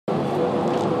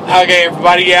Okay,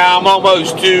 everybody, yeah, I'm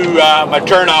almost to my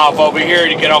turnoff over here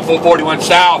to get off 441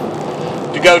 South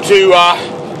to go to,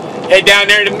 head down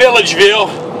there to Milledgeville,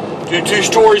 do 2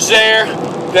 stores there.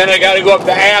 Then I got to go up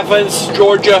to Athens,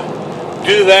 Georgia,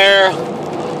 do there,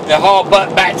 then haul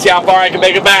butt back, see how far I can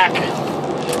make it back.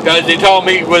 Because they told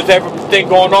me with everything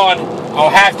going on, I'll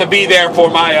have to be there for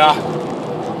my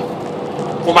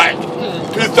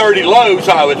 2:30 load,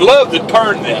 so I would love to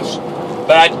turn this.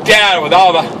 But I doubt it with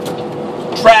all the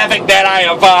traffic that I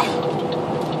have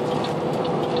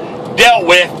dealt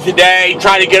with today,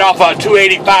 trying to get off of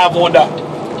 285 on the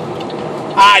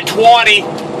I-20.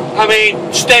 I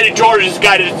mean, state of Georgia's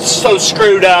got it so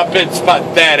screwed up, it's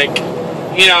pathetic.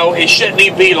 You know, it shouldn't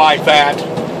even be like that.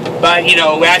 But you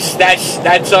know, that's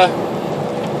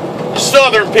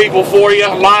Southern people for you.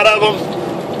 A lot of them,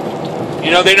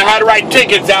 you know, they know how to write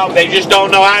tickets out. They just don't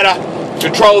know how to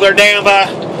control their damn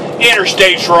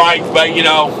interstates right. But you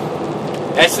know,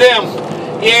 that's them.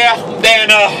 Yeah.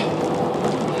 Then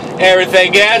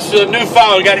everything else. The new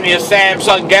phone got me a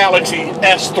Samsung Galaxy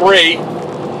S3,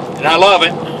 and I love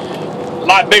it. A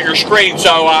lot bigger screen,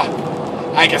 so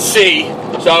I can see.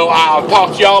 So I'll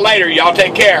talk to y'all later. Y'all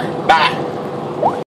take care. Bye.